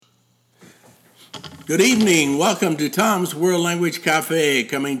Good evening. Welcome to Tom's World Language Cafe,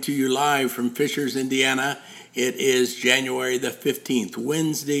 coming to you live from Fishers, Indiana. It is January the 15th,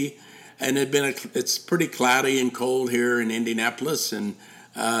 Wednesday, and it's pretty cloudy and cold here in Indianapolis,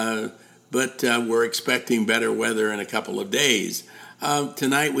 but we're expecting better weather in a couple of days.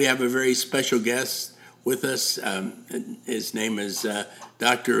 Tonight we have a very special guest with us. His name is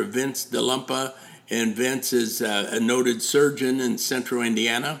Dr. Vince DeLumpa, and Vince is a noted surgeon in central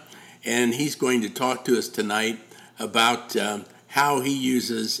Indiana. And he's going to talk to us tonight about how he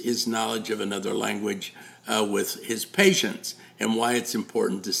uses his knowledge of another language with his patients and why it's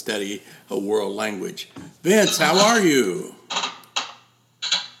important to study a world language. Vince, how are you?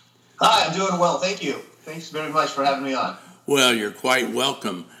 Hi, I'm doing well. Thank you. Thanks very much for having me on. Well, you're quite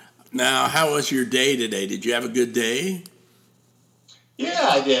welcome. Now, how was your day today? Did you have a good day? Yeah,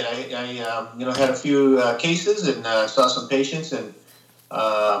 I did. I had a few cases and saw some patients, and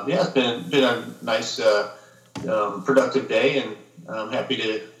it's been a nice, productive day, and I'm happy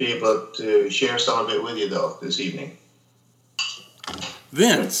to be able to share some of it with you, though, this evening.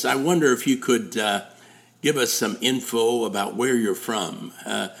 Vince, I wonder if you could give us some info about where you're from.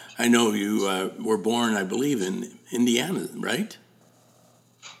 I know you were born, I believe, in Indiana, right?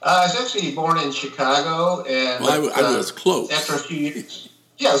 I was actually born in Chicago, and I was close. After a few years,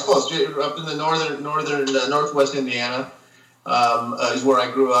 I was close. Up in the northwest Indiana. Is where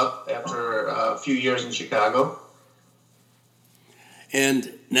I grew up after a few years in Chicago.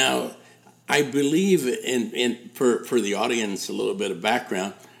 And now, I believe for the audience, a little bit of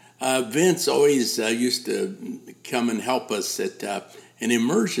background. Vince always used to come and help us at an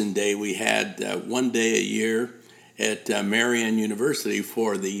immersion day we had one day a year at Marian University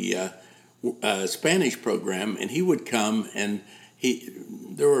for the Spanish program, and he would come, and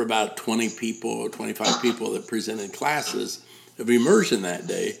there were about 25 people that presented classes of immersion that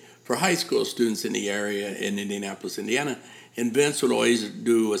day for high school students in the area in Indianapolis, Indiana. And Vince would always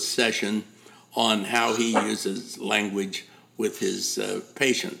do a session on how he uses language with his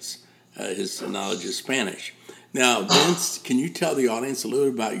patients, his knowledge of Spanish. Now, Vince, can you tell the audience a little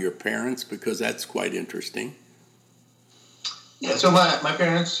about your parents, because that's quite interesting? Yeah, so my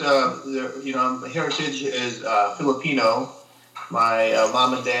parents, heritage is Filipino. My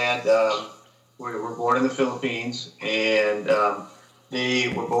mom and dad were born in the Philippines, and they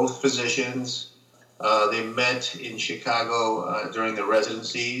were both physicians. They met in Chicago during the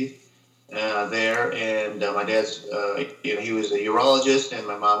residency there, and my dad's, he was a urologist, and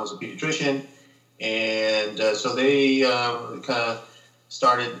my mom was a pediatrician, and so they kind of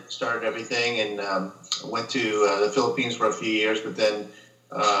started everything, and went to the Philippines for a few years, but then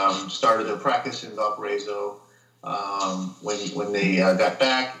started their practice in Valparaiso when they got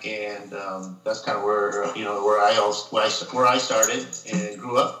back, and that's kind of where I started and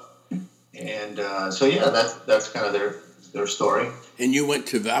grew up, and that's kind of their story. And you went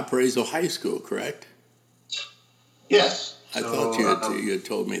to Valparaiso High School, correct? Yes. I thought you had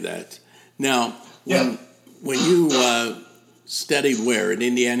told me that. Now, when you studied where? At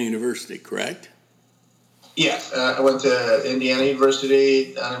Indiana University, correct? Yes, I went to Indiana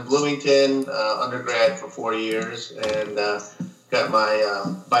University down in Bloomington, undergrad for 4 years, and got my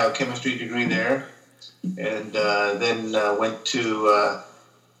biochemistry degree there, and then went to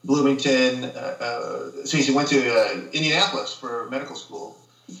Bloomington. Went to Indianapolis for medical school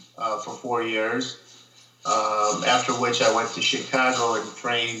for 4 years. After which I went to Chicago and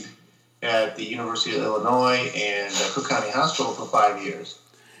trained at the University of Illinois and Cook County Hospital for 5 years.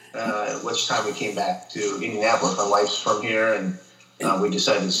 At which time we came back to Indianapolis. My wife's from here, and we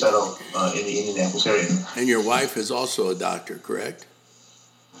decided to settle in the Indianapolis area. And your wife is also a doctor, correct?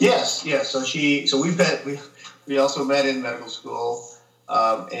 Yes. So we also met in medical school,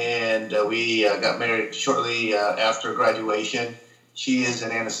 and we got married shortly after graduation. She is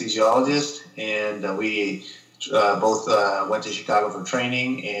an anesthesiologist, and we both went to Chicago for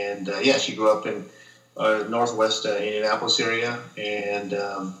training. And she grew up in northwest Indianapolis area, and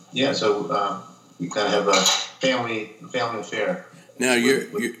so we kind of have a family affair. Now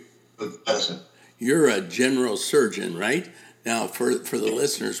with medicine. You're a general surgeon, right? Now, for the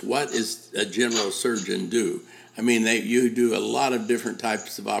listeners, what does a general surgeon do? I mean, you do a lot of different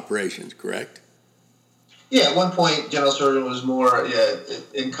types of operations, correct? Yeah, at one point, general surgeon was more it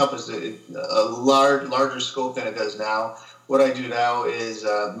encompassed a larger scope than it does now. What I do now is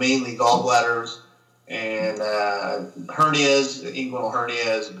mainly gallbladders and hernias, inguinal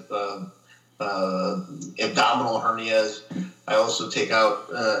hernias, abdominal hernias. I also take out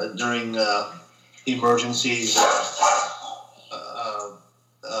during emergencies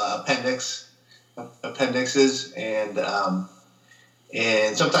appendixes, and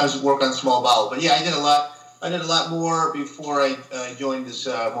and sometimes work on small bowel. But yeah, I did a lot. I did a lot more before I joined this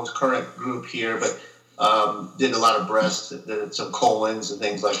most current group here, but did a lot of breasts, did some colons and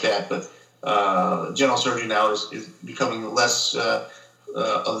things like that. But general surgery now is becoming less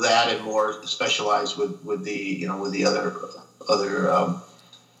of that and more specialized with the the other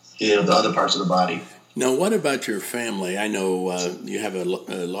parts of the body. Now, what about your family? I know you have a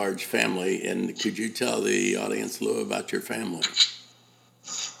large family, and could you tell the audience a little about your family?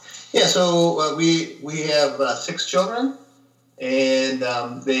 Yeah, so we have 6 children, and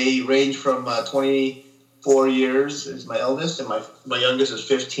they range from 24 years is my eldest, and my youngest is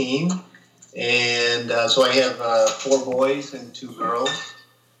 15. And so I have 4 boys and 2 girls.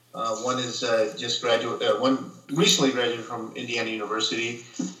 One is just graduate. One recently graduated from Indiana University,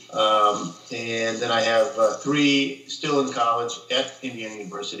 and then I have 3 still in college at Indiana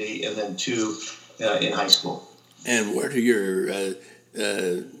University, and then 2 in high school. And where do your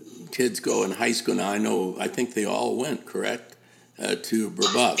kids go in high school now? I think they all went, correct, to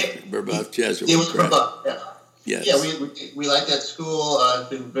Brebeuf Jesuit. It was Brebeuf, yeah. Yes. Yeah, we like that school. It's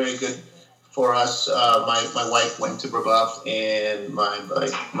been very good for us. My wife went to Brebeuf, and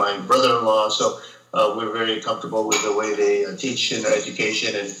my brother-in-law. So we're very comfortable with the way they teach in their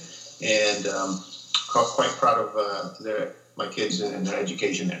education, and quite proud of my kids and their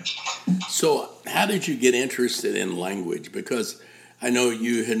education there. So how did you get interested in language? Because I know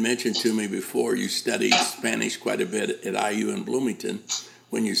you had mentioned to me before you studied Spanish quite a bit at IU in Bloomington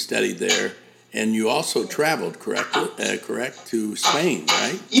when you studied there, and you also traveled, correct, to Spain,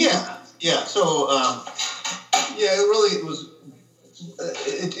 right? Yeah. So it was.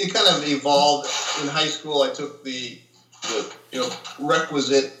 It kind of evolved in high school. I took the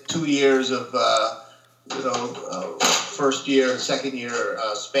requisite 2 years of first year and second year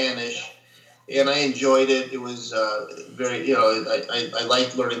Spanish. And I enjoyed it. It was very, I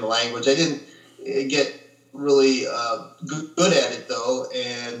liked learning the language. I didn't get really good at it, though.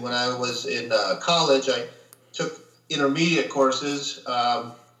 And when I was in college, I took intermediate courses.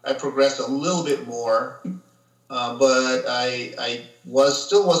 I progressed a little bit more, but I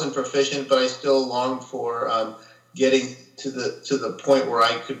still wasn't proficient, but I still longed for getting to the point where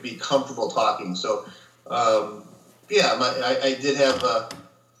I could be comfortable talking. So, I did have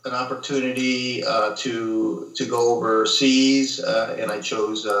an opportunity to go overseas, and I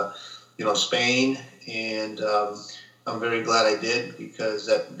chose Spain, and I'm very glad I did, because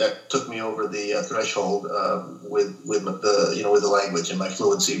that took me over the threshold with the language and my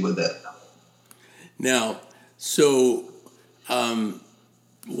fluency with it. Now, so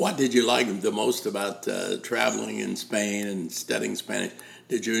what did you like the most about traveling in Spain and studying Spanish?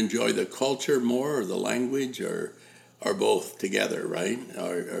 Did you enjoy the culture more, or the language, or both together, right?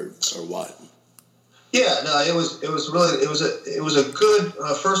 Or what? Yeah, no, it was a good.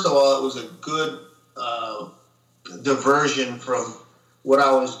 First of all, it was a good diversion from what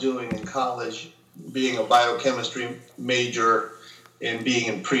I was doing in college, being a biochemistry major and being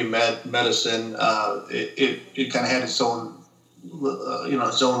in pre-med medicine. It kind of had its own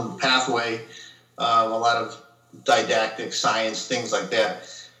its own pathway, a lot of didactic science, things like that.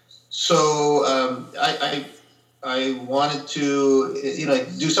 So I wanted to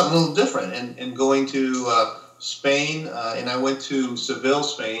do something a little different, and going to Spain, and I went to Seville,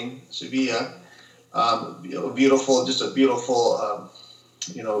 Sevilla. Beautiful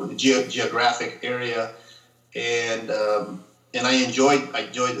geographic area, and I enjoyed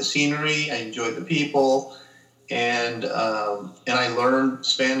the scenery, I enjoyed the people, and I learned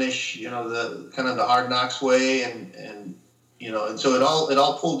Spanish, the kind of the hard knocks way, and so it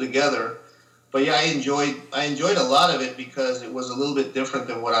all pulled together. But yeah, I enjoyed a lot of it, because it was a little bit different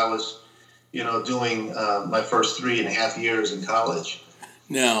than what I was, doing my first 3.5 years in college.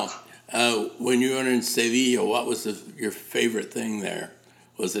 Now, when you were in Sevilla, what was your favorite thing there?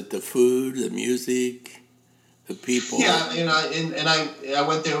 Was it the food, the music, the people? Yeah, and I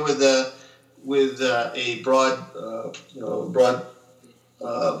went there with a broad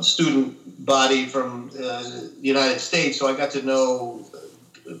student body from the United States, so I got to know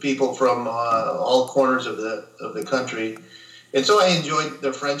people from all corners of the country, and so I enjoyed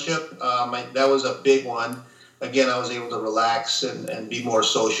their friendship. That was a big one. Again, I was able to relax and be more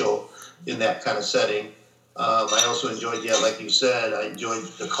social in that kind of setting. I also enjoyed, like you said, I enjoyed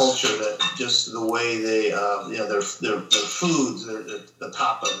the culture, that just the way they, their foods, the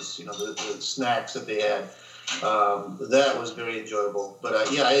tapas, the snacks that they had. That was very enjoyable. But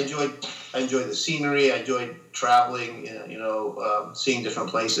I enjoyed the scenery. I enjoyed traveling, seeing different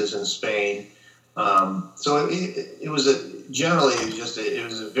places in Spain. So it was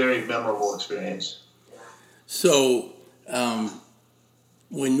a very memorable experience. So,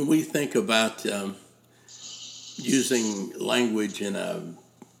 When we think about using language in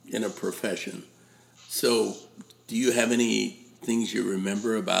a profession, so do you have any things you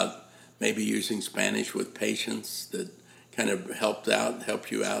remember about maybe using Spanish with patients that kind of helped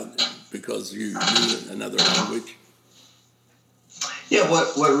you out because you knew another language? Yeah,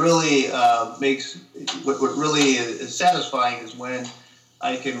 what really what really is satisfying is when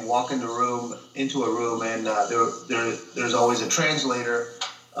I can walk into a room, and there's always a translator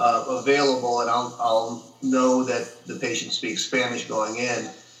available, and I'll know that the patient speaks Spanish going in,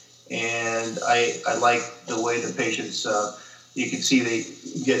 and I like the way the patients. You can see they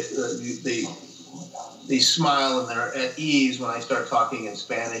get they smile and they're at ease when I start talking in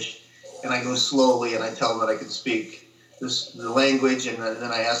Spanish, and I go slowly and I tell them that I can speak the language, and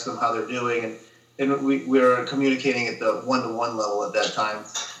then I ask them how they're doing, and we're communicating at the one-to-one level at that time,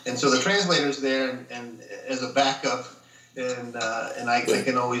 and so the translator's there and as a backup, and I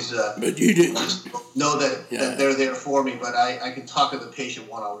can always but you didn't just know that they're there for me, but I can talk to the patient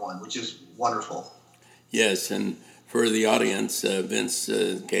one-on-one, which is wonderful. Yes, and for the audience, Vince,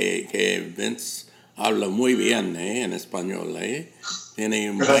 que Vince habla muy bien en español, tiene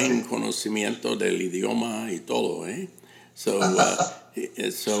un buen conocimiento del idioma y todo, So,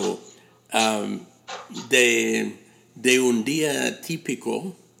 de un día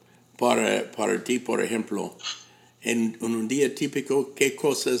típico para ti, por ejemplo, en un día típico, ¿qué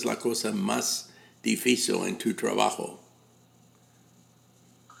cosa es la cosa más difícil en tu trabajo?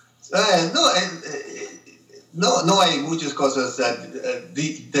 No hay muchas cosas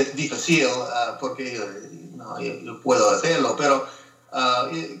difícil porque yo puedo hacerlo, pero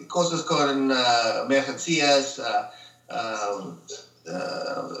cosas con emergencias,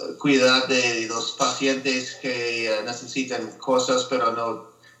 cuidar de los pacientes que necesitan cosas, pero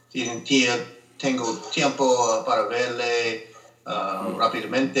no tengo tiempo para verle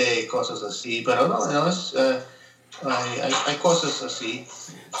rápidamente, cosas así, pero no es... hay cosas así.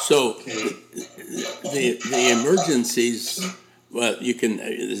 So, the emergencies, well, you can,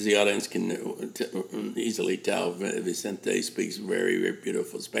 as the audience can easily tell, Vicente speaks very, very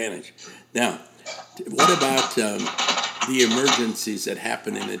beautiful Spanish. Now, what about the emergencies that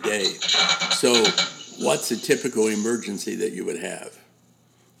happen in a day? So, what's a typical emergency that you would have?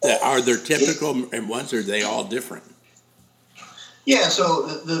 Are there typical ones, or are they all different? Yeah, so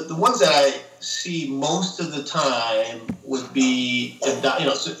the ones that I see most of the time would be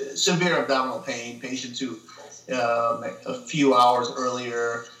severe abdominal pain, patients who a few hours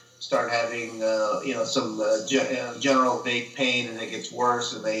earlier start having some general vague pain, and it gets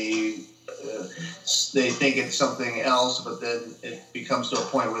worse, and they think it's something else, but then it becomes to a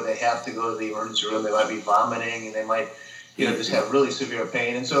point where they have to go to the emergency room. They might be vomiting, and they might just have really severe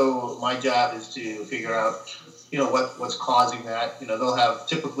pain. And so my job is to figure out what's causing that. They'll have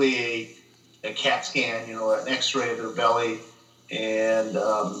typically a CAT scan, an X-ray of their belly, and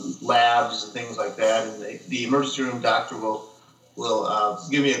labs and things like that. And the emergency room doctor will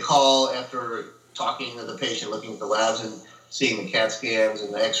give me a call after talking to the patient, looking at the labs and seeing the CAT scans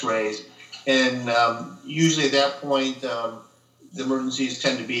and the X-rays. And usually at that point, the emergencies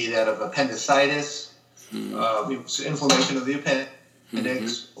tend to be that of appendicitis, inflammation of the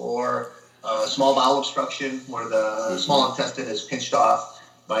appendix, or small bowel obstruction, where the small intestine is pinched off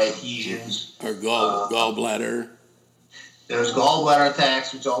by adhesions. Or gallbladder. There's gallbladder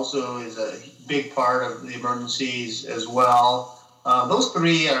attacks, which also is a big part of the emergencies as well. Those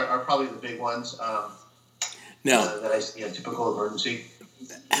three are probably the big ones. Now, that I see a typical emergency.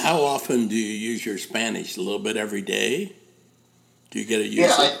 How often do you use your Spanish? A little bit every day? Do you get to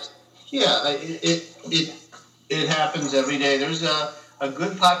use it? It happens every day. There's a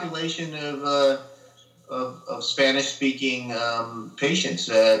good population of Spanish-speaking patients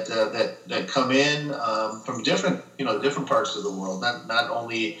that come in from different parts of the world. Not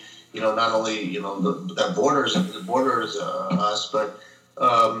only that borders us, but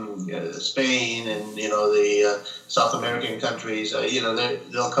Spain and the South American countries.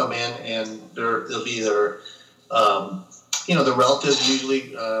 They'll come in, and they'll be their the relatives,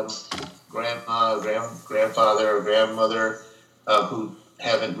 usually grandma, grandfather, or grandmother, who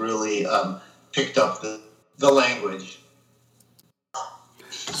haven't really picked up the language.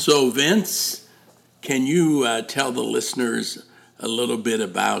 So, Vince, can you tell the listeners a little bit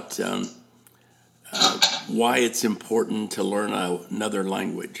about why it's important to learn another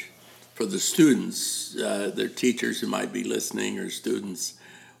language? For the students, their teachers who might be listening, or students,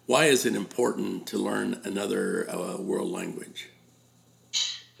 why is it important to learn another world language?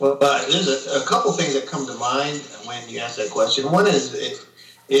 Well, there's a couple things that come to mind when you ask that question. One is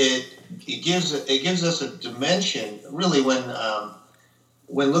it gives us a dimension, really, when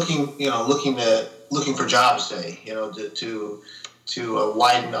when looking for jobs, say, to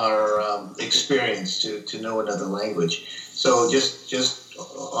widen our experience to know another language. So just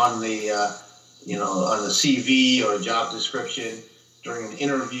on the on the CV or a job description during an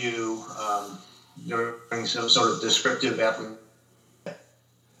interview, during some sort of descriptive application.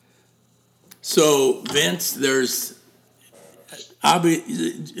 So Vince,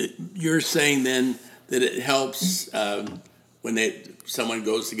 you're saying then that it helps when someone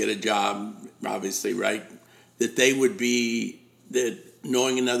goes to get a job, obviously, right? That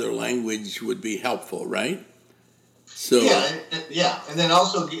knowing another language would be helpful, right? So and then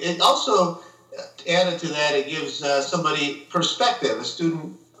also added to that, it gives somebody perspective. A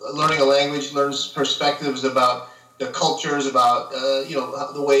student learning a language learns perspectives about the cultures, about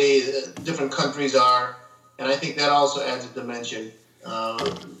the way different countries are, and I think that also adds a dimension. For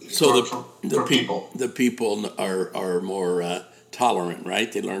people. The people are more tolerant,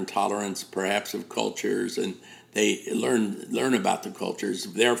 right? They learn tolerance, perhaps, of cultures, and they learn about the cultures.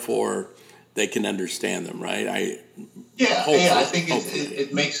 Therefore, they can understand them, right? I think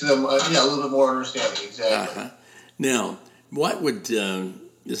it makes them a little bit more understanding. Exactly. Now, what would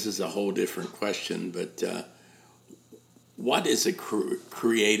this is a whole different question, but what is a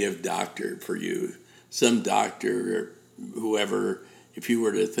creative doctor for you? Some doctor or whoever, if you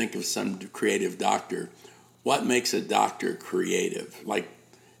were to think of some creative doctor, what makes a doctor creative? Like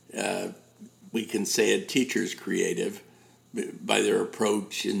we can say a teacher's creative by their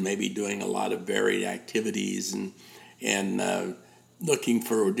approach and maybe doing a lot of varied activities and looking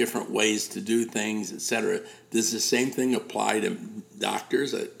for different ways to do things, etc. Does the same thing apply to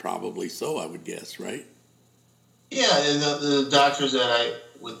doctors? Probably so, I would guess, right? Yeah, and the doctors that I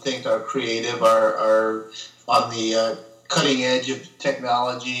would think are creative are on the cutting edge of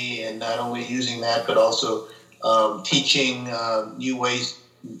technology, and not only using that, but also teaching new ways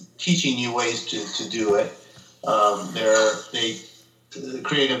to do it. The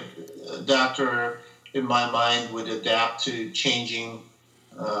creative doctor, in my mind, would adapt to changing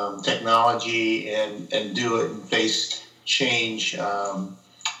technology and do it and face change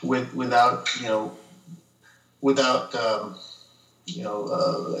without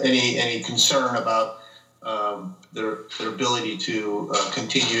any concern about their ability to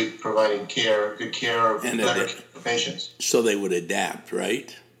continue providing good care for patients. So they would adapt,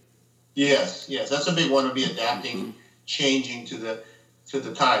 right? Yes, that's a big one, to be adapting, changing to the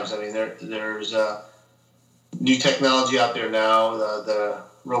times. I mean, there's new technology out there now, the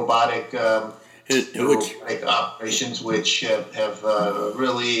robotic operations, which have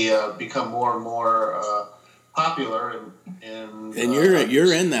really become more and more popular. And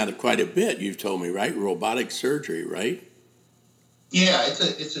you're in that quite a bit. You've told me, right? Robotic surgery, right? Yeah,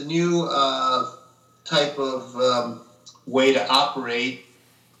 it's a new type of way to operate.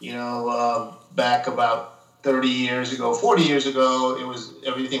 Back about 30 years ago, 40 years ago,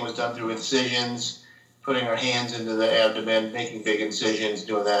 everything was done through incisions, putting our hands into the abdomen, making big incisions,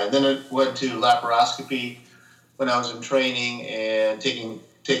 doing that. And then it went to laparoscopy when I was in training, and taking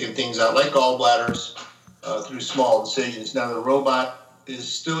things out like gallbladders through small incisions. Now the robot is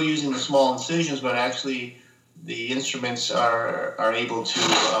still using the small incisions, but actually the instruments are able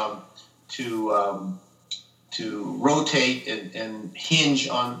to rotate and hinge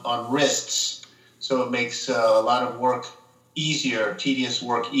on wrists. So it makes a lot of work easier, tedious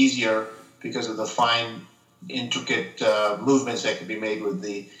work easier, because of the fine, intricate movements that can be made with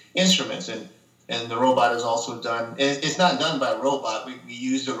the instruments. And the robot is also done. It's not done by a robot. We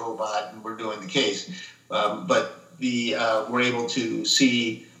use the robot and we're doing the case. But we're able to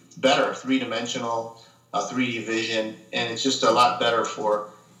see better, three-dimensional, 3D vision, and it's just a lot better for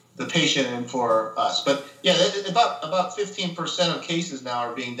the patient and for us. But yeah, about 15% of cases now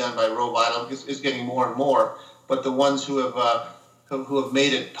are being done by robot. It's getting more and more. But the ones who have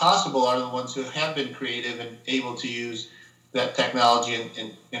made it possible are the ones who have been creative and able to use that technology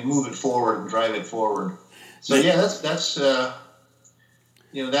and move it forward and drive it forward. So yeah, that's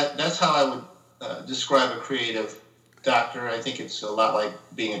how I would describe a creative doctor. I think it's a lot like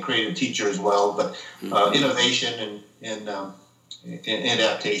being a creative teacher as well, but innovation and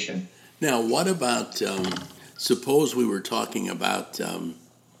adaptation. Now, what about, suppose we were talking about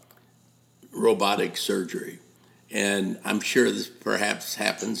robotic surgery, and I'm sure this perhaps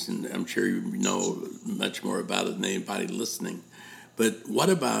happens, and I'm sure you know much more about it than anybody listening, but what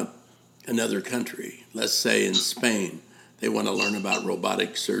about another country? Let's say in Spain, they want to learn about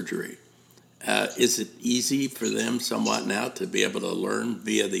robotic surgery. Is it easy for them somewhat now to be able to learn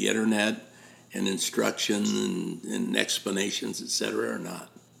via the internet and instruction and explanations, et cetera, or not?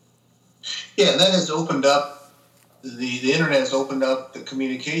 Yeah, that has opened up the internet has opened up the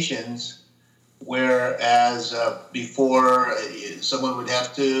communications, whereas before someone would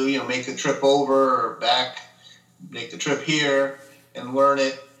have to make the trip over or back, make the trip here and learn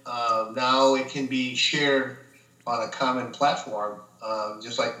it. Now it can be shared on a common platform,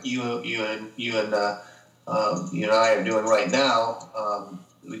 just like you and I are doing right now.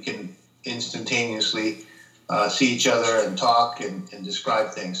 We can instantaneously see each other and talk and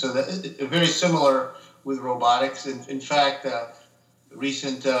describe things. So that very similar with robotics. In fact,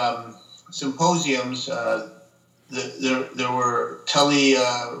 recent symposiums, there were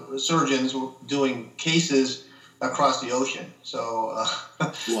surgeons doing cases across the ocean. So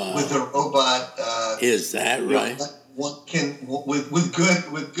wow. with the robot, is that right? One can with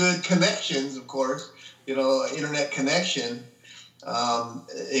good connections, of course. Internet connection.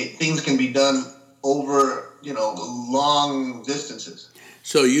 Things can be done over long distances.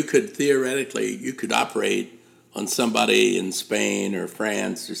 So you could theoretically operate on somebody in Spain or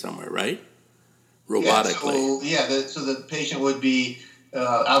France or somewhere, right? Robotically. So the patient would be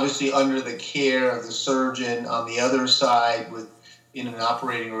obviously under the care of the surgeon on the other side in an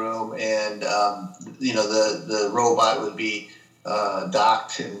operating room, and the robot would be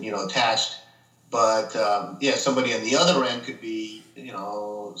docked and attached. But somebody on the other end could be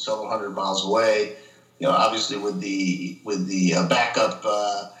several hundred miles away. Obviously with the backup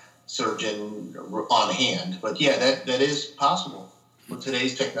surgeon on hand. But that is possible with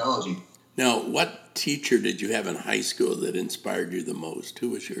today's technology. Now, what teacher did you have in high school that inspired you the most? Who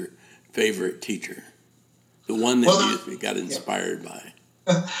was your favorite teacher? The one that you got inspired by?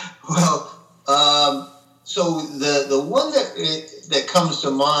 So the one that comes to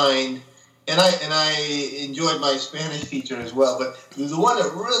mind, and I enjoyed my Spanish teacher as well, but the one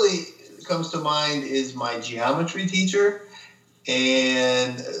that really comes to mind is my geometry teacher,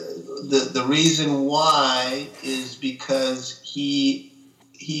 and the reason why is because he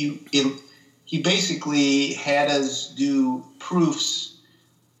basically had us do proofs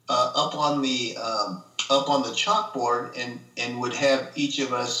up on the chalkboard, and would have each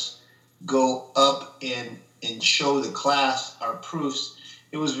of us go up and show the class our proofs.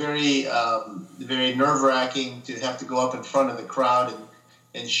 It was very very nerve-wracking to have to go up in front of the crowd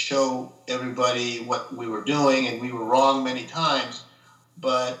and show everybody what we were doing, and we were wrong many times,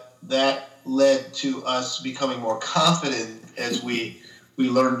 but that led to us becoming more confident as we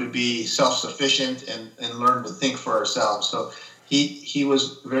learned to be self-sufficient and learn to think for ourselves. So he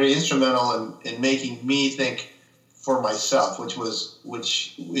was very instrumental in making me think for myself,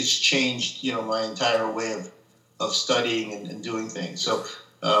 which changed my entire way of studying and doing things. So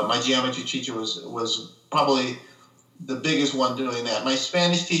my geometry teacher was probably the biggest one doing that. My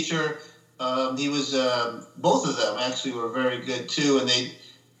Spanish teacher, he was both of them actually were very good too, and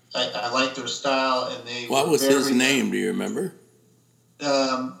I liked their style, and they. What was his name? Do you remember?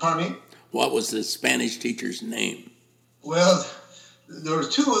 Pardon me? What was the Spanish teacher's name? Well, there were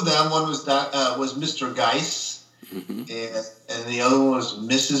two of them. One was Mr. Geis, mm-hmm. and the other one was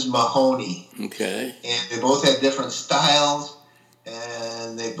Mrs. Mahoney. Okay. And they both had different styles,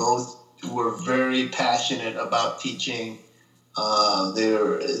 and they both were very passionate about teaching.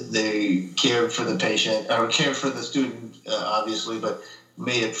 They cared for the patient, or cared for the student, obviously, but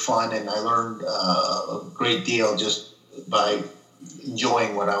made it fun, and I learned a great deal just by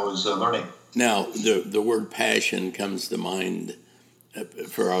enjoying what I was learning. Now, the word passion comes to mind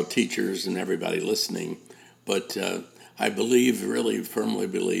for our teachers and everybody listening, but I really firmly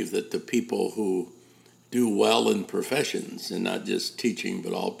believe that the people who do well in professions, and not just teaching,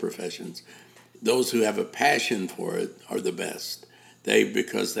 but all professions, those who have a passion for it are the best.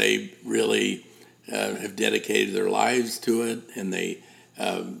 Because they really have dedicated their lives to it, and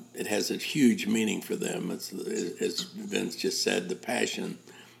it has a huge meaning for them. It's, as Vince just said, the passion,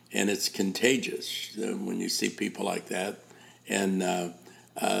 and it's contagious when you see people like that. And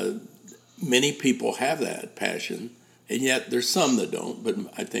many people have that passion, and yet there's some that don't. But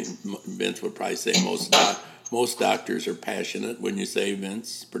I think Vince would probably say most doctors are passionate. Wouldn't you say,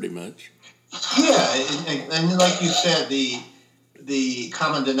 Vince? Pretty much. Yeah, and like you said, the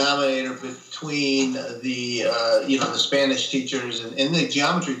common denominator between the Spanish teachers and the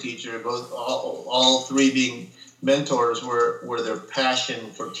geometry teacher, all three being mentors, were their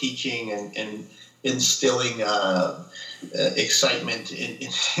passion for teaching and instilling excitement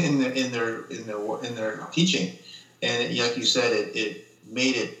in their teaching. And like you said, it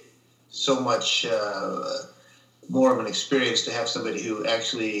made it so much more of an experience to have somebody who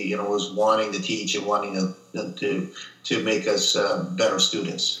actually was wanting to teach and wanting to make us better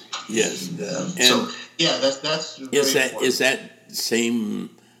students. Yes. And so that's very important. Is that same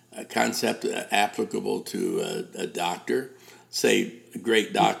concept applicable to a doctor? Say a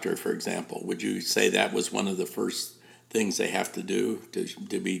great doctor, for example. Would you say that was one of the first things they have to do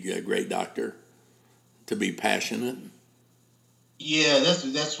to be a great doctor? To be passionate? Yeah,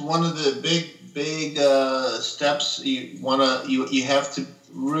 that's one of the big steps. You have to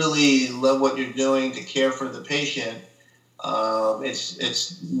really love what you're doing to care for the patient.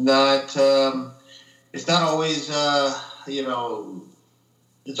 It's not always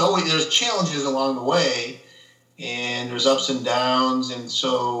it's always, there's challenges along the way, and there's ups and downs, and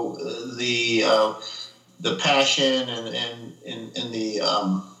so the passion and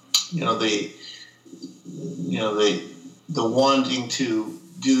the wanting to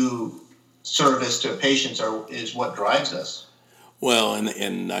do service to patients is what drives us. Well,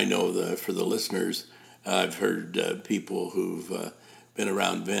 and I know for the listeners, I've heard people who've been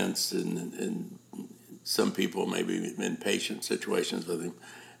around Vince and some people maybe in patient situations with him,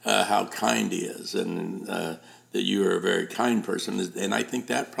 how kind he is, and that you are a very kind person. And I think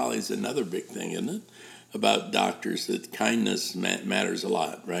that probably is another big thing, isn't it, about doctors, that kindness matters a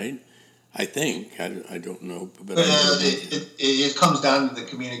lot, right? I think. I don't know. But it comes down to the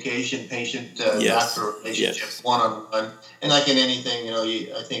communication, patient-doctor relationship, one-on-one. And like in anything,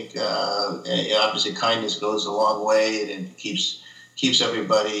 I think obviously kindness goes a long way, and it keeps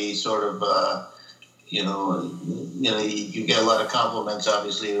everybody sort of, you get a lot of compliments,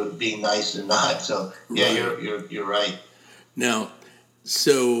 obviously, being nice and not. So, yeah, right. You're right. Now,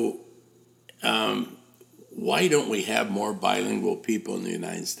 so why don't we have more bilingual people in the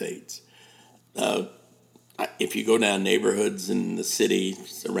United States? If you go down neighborhoods in the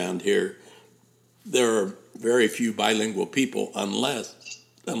cities around here, there are very few bilingual people unless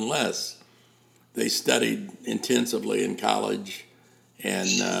they studied intensively in college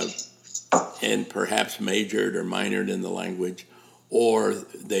and perhaps majored or minored in the language, or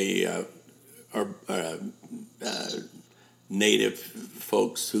they are native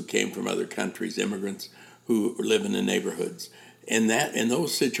folks who came from other countries, immigrants who live in the neighborhoods. In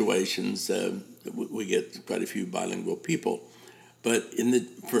those situations, we get quite a few bilingual people. But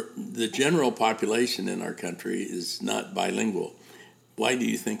for the general population in our country is not bilingual. Why do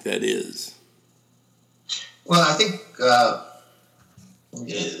you think that is? Well, I think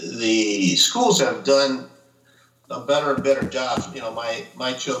the schools have done a better and better job.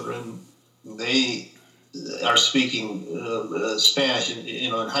 My children, they are speaking Spanish,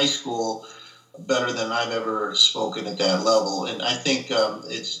 in high school better than I've ever spoken at that level, and I think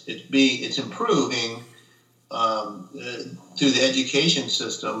it's improving through the education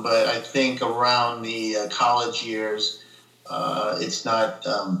system. But I think around the college years, it's not.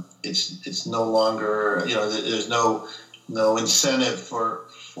 It's no longer. There's no incentive for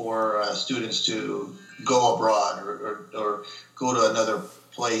students to go abroad or go to another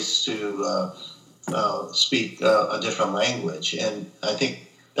place to speak a different language, and I think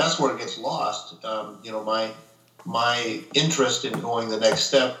that's where it gets lost. My interest in going the next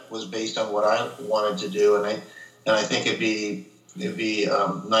step was based on what I wanted to do, and I think it'd be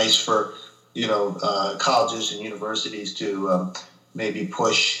nice for colleges and universities to maybe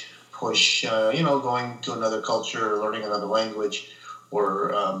push going to another culture, or learning another language,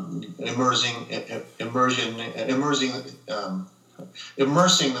 or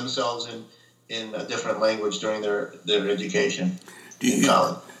immersing themselves in a different language during their education.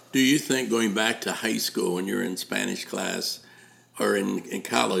 Do you think going back to high school when you're in Spanish class or in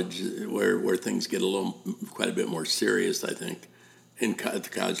college where things get quite a bit more serious, I think, at the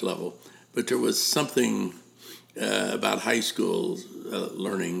college level, but there was something about high school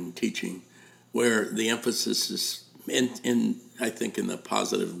learning, teaching, where the emphasis is, I think in the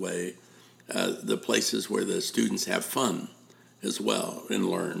positive way, the places where the students have fun as well and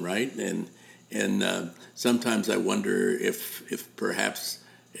learn, right? And sometimes I wonder if perhaps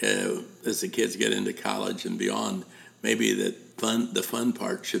as the kids get into college and beyond, maybe the fun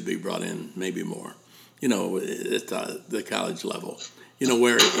part should be brought in maybe more, at the college level,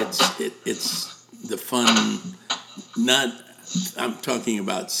 where it's the fun, not, I'm talking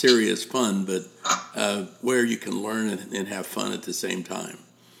about serious fun, but where you can learn and have fun at the same time.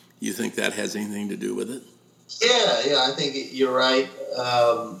 You think that has anything to do with it? Yeah, I think you're right.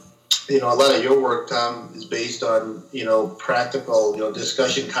 A lot of your work, Tom, is based on, practical,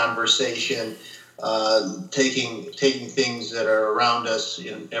 discussion, conversation, taking things that are around us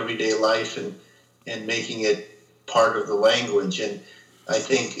in everyday life and making it part of the language. And I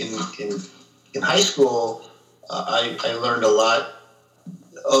think in high school, I learned a lot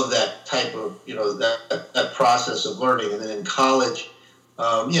of that type of, that process of learning. And then in college,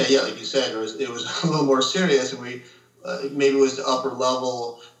 like you said, it was a little more serious, and we maybe it was the upper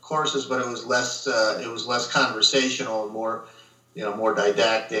level courses, but it was less conversational and more, more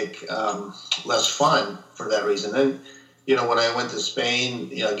didactic, less fun for that reason. Then, when I went to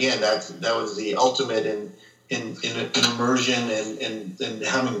Spain, again, that was the ultimate in immersion and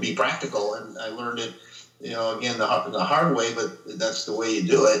having to be practical. And I learned it, again, the hard way, but that's the way you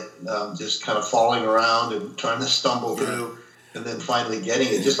do it. Just kind of falling around and trying to stumble through, and then finally getting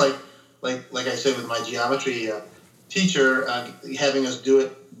it. Just like I said with my geometry teacher, having us do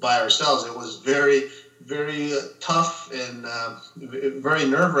it by ourselves, it was very, very tough and very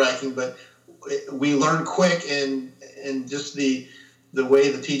nerve-wracking. But we learned quick, and just the way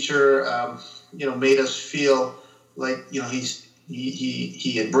the teacher, made us feel like,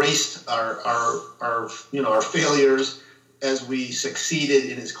 he embraced our failures as we succeeded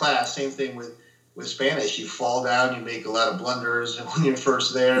in his class. Same thing with Spanish. You fall down, you make a lot of blunders when you're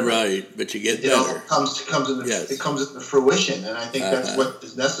first there. Right, but you get better. It comes into fruition, and I think that's what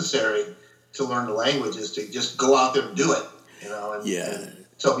is necessary to learn the language, is to just go out there and do it.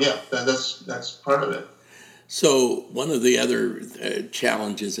 That's part of it. So one of the other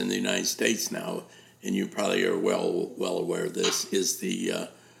challenges in the United States now, and you probably are well aware of this, is the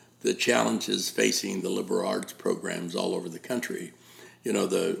challenges facing the liberal arts programs all over the country.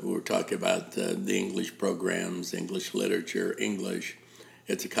 We're talking about the English programs, English literature, English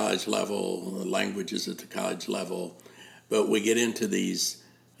at the college level, languages at the college level. But we get into these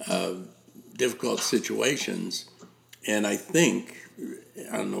difficult situations, and I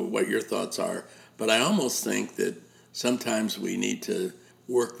don't know what your thoughts are, but I almost think that sometimes we need to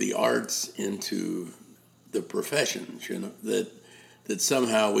work the arts into the professions, that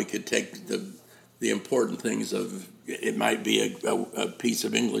somehow we could take the important things of, it might be a piece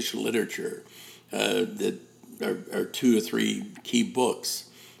of English literature that are 2 or 3 key books,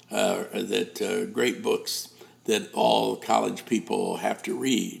 great books that all college people have to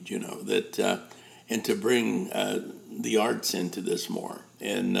read, and to bring the arts into this more,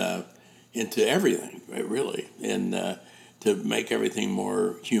 and into everything, right, really, and to make everything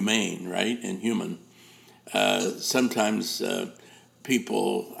more humane, right, and human. Sometimes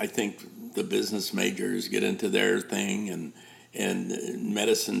people, I think the business majors get into their thing, and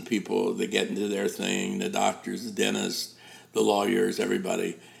medicine people, they get into their thing, the doctors, the dentists, the lawyers,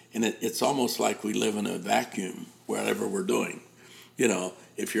 everybody. And it's almost like we live in a vacuum wherever we're doing.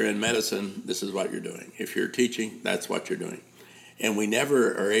 If you're in medicine, this is what you're doing. If you're teaching, that's what you're doing. And we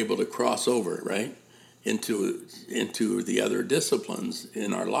never are able to cross over, right, into the other disciplines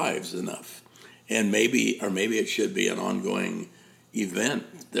in our lives enough. And maybe it should be an ongoing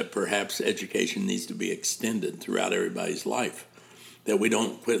event that perhaps education needs to be extended throughout everybody's life, that we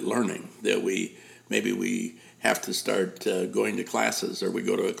don't quit learning, that we have to start going to classes, or we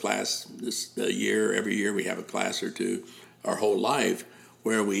go to a class every year we have a class or two our whole life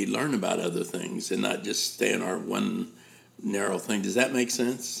where we learn about other things and not just stay in our one narrow thing. Does that make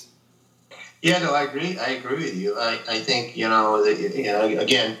sense? Yeah, no, I agree. I agree with you. I think,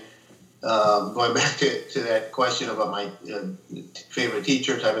 again, going back to that question about my favorite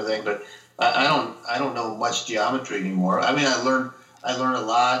teacher type of thing, but I don't know much geometry anymore. I mean, I learned a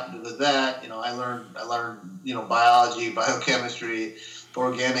lot with that. I learned biology, biochemistry,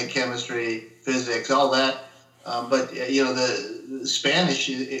 organic chemistry, physics, all that. But the Spanish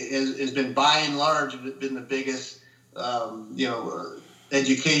has been, by and large, been the biggest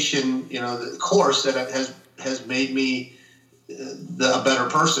education the course that has made me a better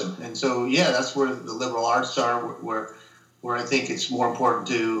person. And so that's where the liberal arts are, where I think it's more important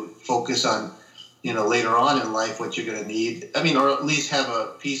to focus on later on in life what you're going to need. I mean, or at least have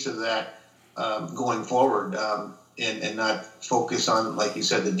a piece of that going forward, and not focus on, like you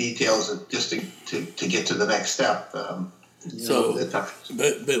said, the details just to get to the next step. But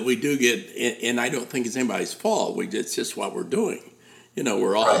we do get, and I don't think it's anybody's fault. It's just what we're doing.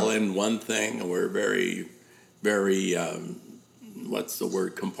 We're all in one thing, and we're very, very, what's the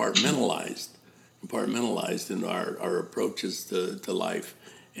word, compartmentalized in our approaches to life.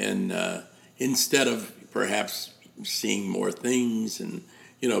 And instead of perhaps seeing more things and,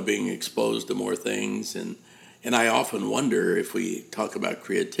 being exposed to more things. And I often wonder, if we talk about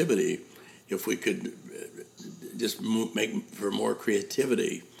creativity, if we could just make for more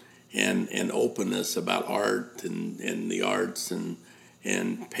creativity and openness about art and the arts and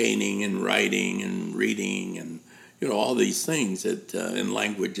painting and writing and reading and all these things that in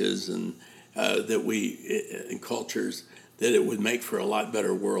languages and that we in cultures, that it would make for a lot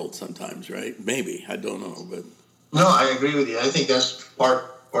better world sometimes, right? Maybe, I don't know, but no, I agree with you. I think that's part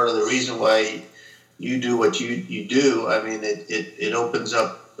of the reason why you do what you do. I mean, it opens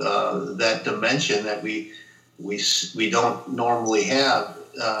up that dimension that we don't normally have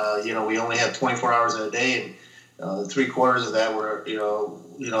we only have 24 hours in a day, and 3/4 of that were,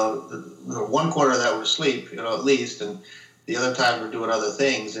 one quarter of that were sleep, at least, and the other time we're doing other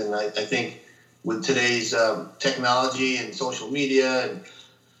things. And I think with today's technology and social media and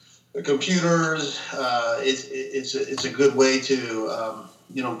the computers, it's a good way to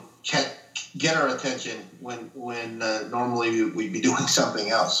get our attention when normally we'd be doing something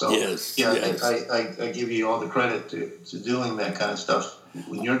else. So yes. I give you all the credit to doing that kind of stuff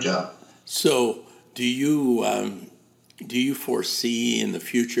in your job. So do you foresee in the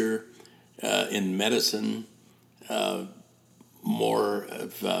future in medicine more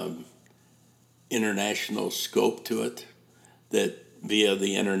of international scope to it, that via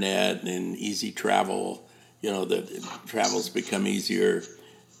the internet and easy travel, that travel's become easier?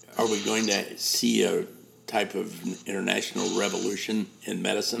 Are we going to see a type of international revolution in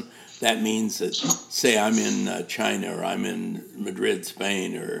medicine? That means that, say, I'm in China, or I'm in Madrid,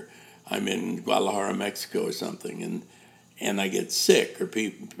 Spain, or I'm in Guadalajara, Mexico, or something, and I get sick, or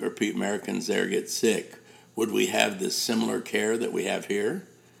Americans there get sick. Would we have this similar care that we have here?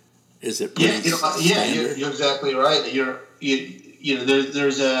 Is it pretty standard? You're exactly right.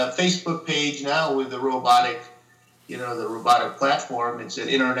 There's a Facebook page now with the robotic platform. It's an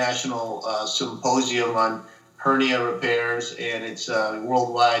international symposium on hernia repairs, and it's a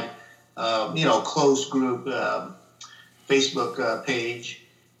worldwide, closed group Facebook page.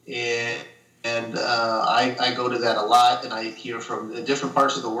 And I go to that a lot, and I hear from the different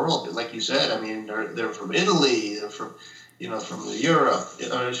parts of the world. Like you said, I mean, they're from Italy, they're from Europe,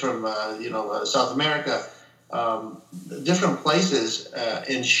 or from South America, different places,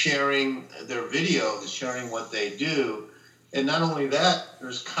 and sharing their videos, sharing what they do. And not only that,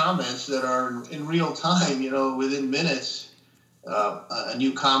 there's comments that are in real time. Within minutes, a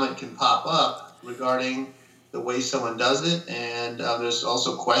new comment can pop up regarding the way someone does it, and there's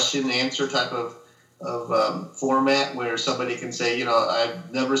also question and answer type of format where somebody can say,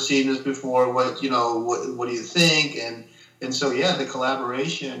 I've never seen this before. What do you think? And so the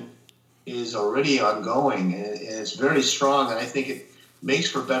collaboration is already ongoing, and it's very strong, and I think it makes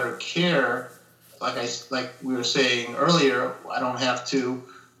for better care. Like we were saying earlier, I don't have to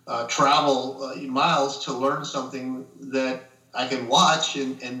travel miles to learn something that I can watch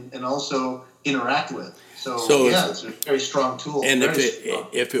and also interact with. So it's a very strong tool. And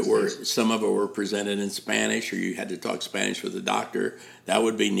if it were, some of it were presented in Spanish, or you had to talk Spanish with a doctor, that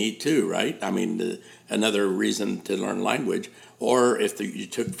would be neat too, right? I mean, another reason to learn language. Or if you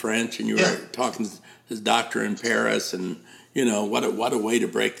took French and you were talking to this doctor in Paris, and what a way to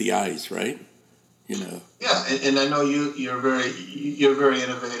break the ice, right? Yeah, and I know you're very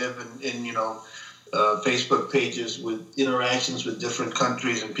innovative, and Facebook pages with interactions with different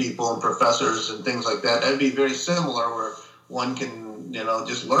countries and people and professors and things like that. That'd be very similar, where one can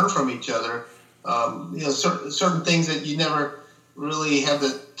just learn from each other. Certain things that you never really have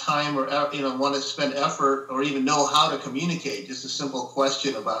the time or want to spend effort or even know how to communicate. Just a simple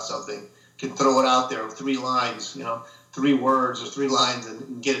question about something, can throw it out there with 3 lines, 3 words or 3 lines,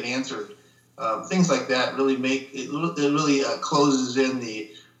 and get it answered. Things like that really make it. It really closes in the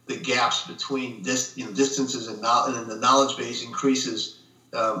gaps between distances and the knowledge base increases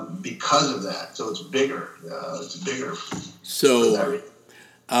because of that. So it's bigger. So,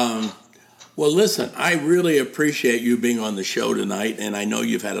 well, listen, I really appreciate you being on the show tonight, and I know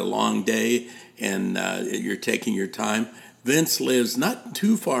you've had a long day, and you're taking your time. Vince lives not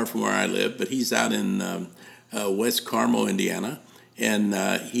too far from where I live, but he's out in West Carmel, Indiana, and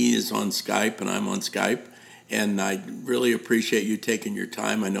he is on Skype, and I'm on Skype. And I really appreciate you taking your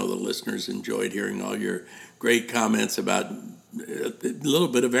time. I know the listeners enjoyed hearing all your great comments about a little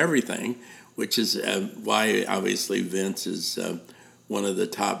bit of everything, which is why, obviously, Vince is one of the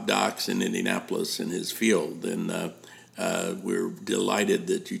top docs in Indianapolis in his field. And we're delighted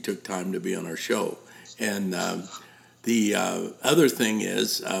that you took time to be on our show. And the other thing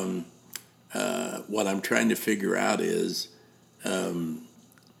is, what I'm trying to figure out is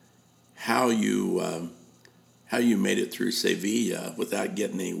how you made it through Sevilla without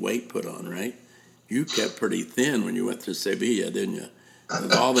getting any weight put on, right? You kept pretty thin when you went through Sevilla, didn't you?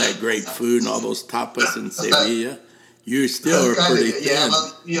 With all that great food and all those tapas in Sevilla, you still are pretty thin.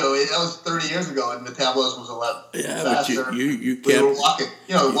 Yeah, that was 30 years ago, and metabolism was a lot faster. But you kept... We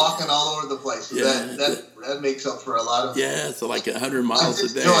were walking all over the place. So that makes up for a lot of... Yeah, so like 100 miles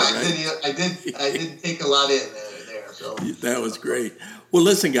a day, right? I did take a lot in there. So that was great. Well,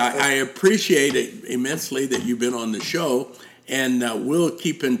 listen, Guy, I appreciate it immensely that you've been on the show, and we'll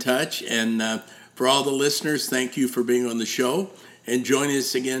keep in touch. And for all the listeners, thank you for being on the show. And join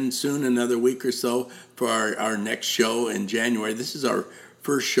us again soon, another week or so, for our next show in January. This is our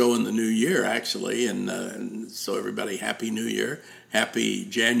first show in the new year, actually. And so everybody, Happy New Year, Happy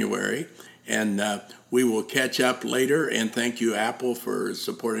January. And we will catch up later. And thank you, Apple, for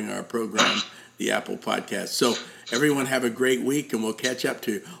supporting our program, the Apple Podcast. So everyone have a great week, and we'll catch up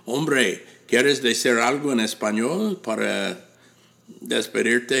to you. Hombre, ¿quieres decir algo en español para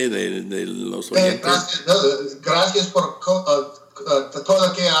despedirte de los oyentes? Gracias por todo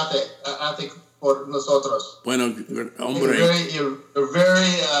lo que hace por nosotros. Bueno, hombre. You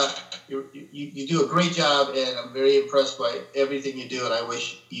do a great job, and I'm very impressed by everything you do, and I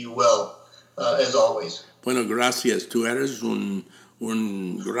wish you well, as always. Bueno, gracias. Tú eres un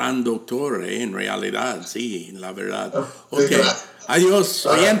gran doctor, en realidad, sí, la verdad. Okay. Adiós,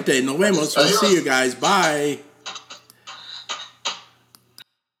 oyente. Nos vemos. We'll see you guys. Bye.